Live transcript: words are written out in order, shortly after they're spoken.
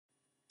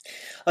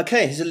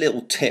Okay, here's a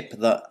little tip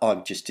that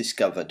I've just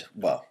discovered,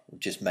 well,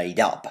 just made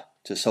up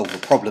to solve a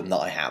problem that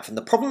I have. And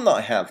the problem that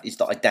I have is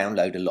that I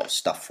download a lot of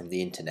stuff from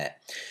the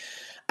internet.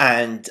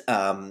 And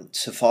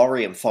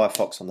Safari and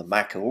Firefox on the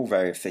Mac are all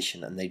very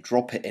efficient and they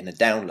drop it in a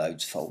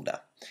downloads folder.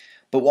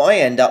 But what I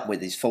end up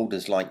with is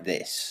folders like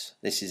this.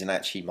 This isn't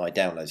actually my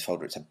downloads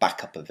folder, it's a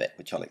backup of it,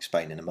 which I'll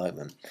explain in a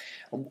moment.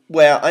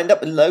 Where I end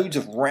up with loads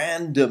of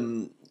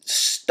random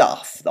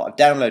stuff that I've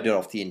downloaded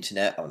off the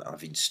internet, or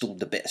I've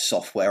installed a bit of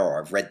software, or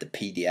I've read the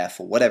PDF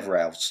or whatever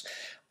else,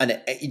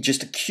 and it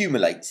just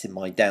accumulates in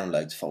my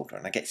downloads folder,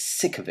 and I get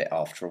sick of it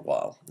after a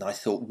while. And I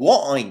thought,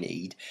 what I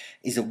need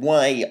is a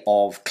way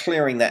of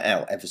clearing that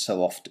out every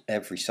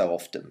so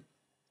often.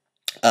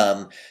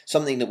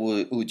 Something that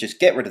will just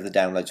get rid of the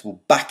downloads,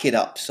 will back it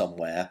up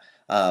somewhere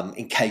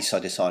in case I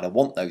decide I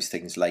want those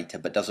things later,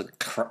 but doesn't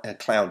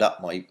cloud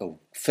up or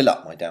fill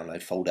up my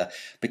download folder,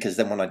 because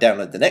then when I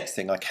download the next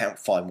thing I can't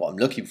find what I'm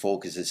looking for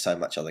because there's so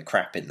much other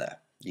crap in there.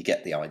 You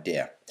get the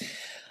idea.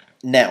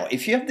 Now,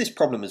 if you have this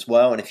problem as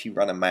well, and if you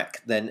run a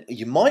Mac, then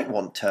you might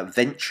want to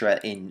venture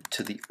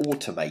into the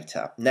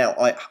automator. Now,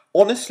 I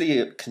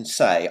honestly can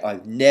say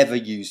I've never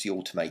used the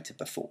automator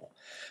before,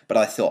 but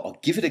I thought I'll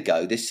give it a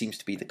go. This seems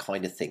to be the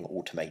kind of thing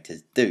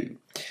automators do.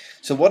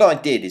 So what I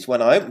did is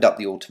when I opened up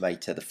the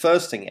automator, the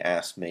first thing it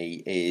asked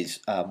me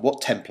is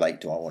what template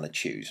do I want to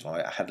choose? And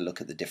I had a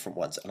look at the different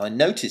ones, and I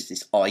noticed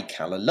this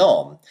iCal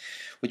alarm,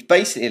 which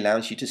basically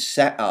allows you to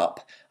set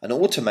up an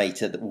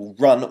automator that will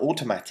run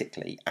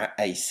automatically at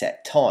a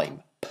set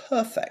time.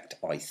 Perfect,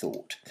 I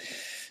thought.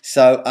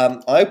 So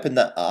I opened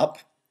that up,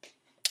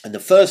 and the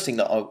first thing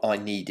that I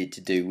needed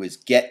to do was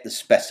get the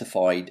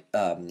specified,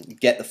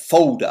 get the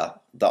folder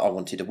that I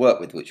wanted to work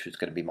with, which was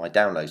going to be my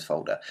downloads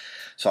folder.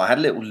 So I had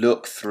a little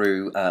look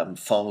through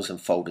files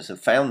and folders and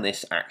found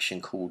this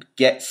action called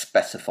get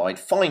specified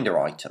finder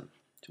item,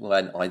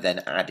 when I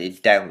then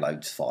added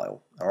downloads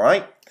file. All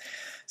right.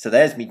 So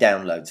there's my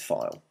downloads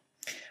file,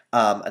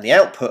 and the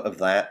output of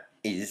that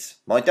is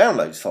my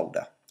downloads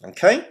folder.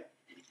 Okay.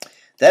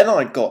 Then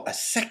I got a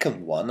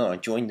second one, and I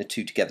joined the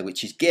two together,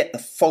 which is get the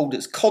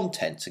folder's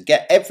contents and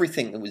get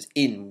everything that was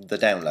in the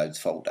downloads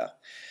folder.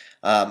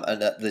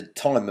 And at the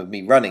time of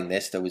me running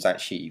this, there was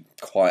actually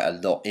quite a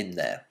lot in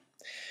there.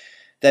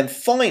 Then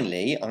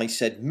finally, I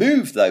said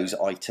move those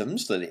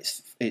items that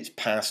it's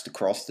passed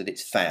across, that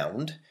it's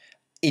found,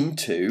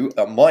 into,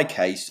 in my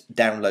case,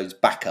 downloads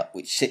backup,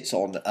 which sits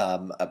on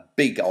a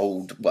big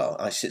old, well,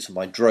 it sits on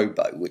my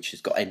Drobo, which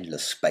has got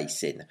endless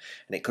space in,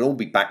 and it can all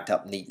be backed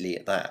up neatly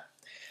at that.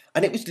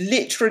 And it was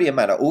literally a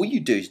matter, all you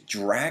do is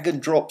drag and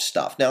drop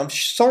stuff. Now, I'm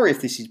sorry if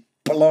this is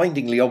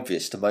blindingly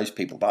obvious to most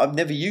people, but I've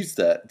never used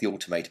the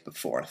automator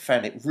before, and I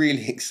found it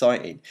really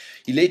exciting.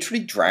 You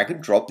literally drag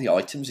and drop the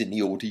items in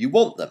the order you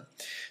want them.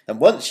 And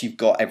once you've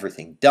got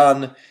everything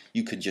done,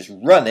 you can just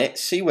run it,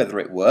 see whether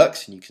it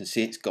works, and you can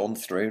see it's gone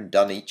through and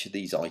done each of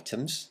these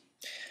items.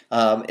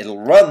 It'll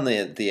run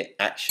the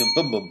action,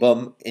 boom, boom,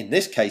 boom. In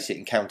this case, it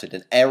encountered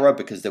an error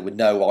because there were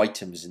no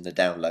items in the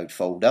download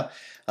folder,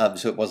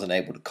 so it wasn't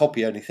able to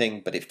copy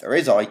anything. But if there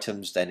is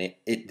items, then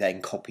it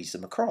then copies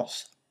them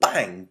across.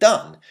 Bang,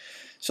 done.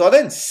 So I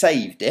then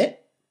saved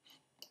it,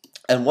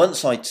 and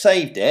once I'd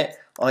saved it,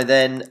 I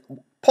then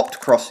popped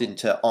across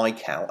into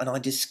iCal, and I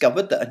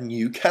discovered that a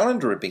new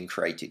calendar had been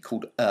created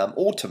called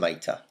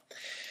Automator.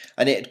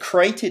 And it had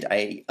created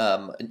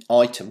an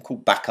item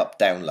called backup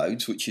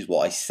downloads, which is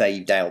what I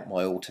saved out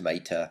my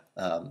automator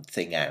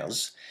thing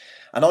as.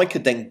 And I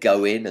could then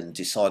go in and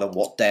decide on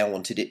what day I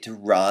wanted it to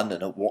run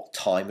and at what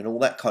time and all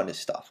that kind of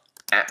stuff.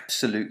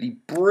 Absolutely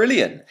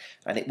brilliant.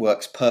 And it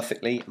works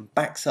perfectly and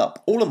backs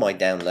up all of my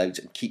downloads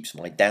and keeps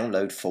my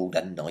download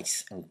folder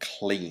nice and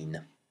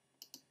clean.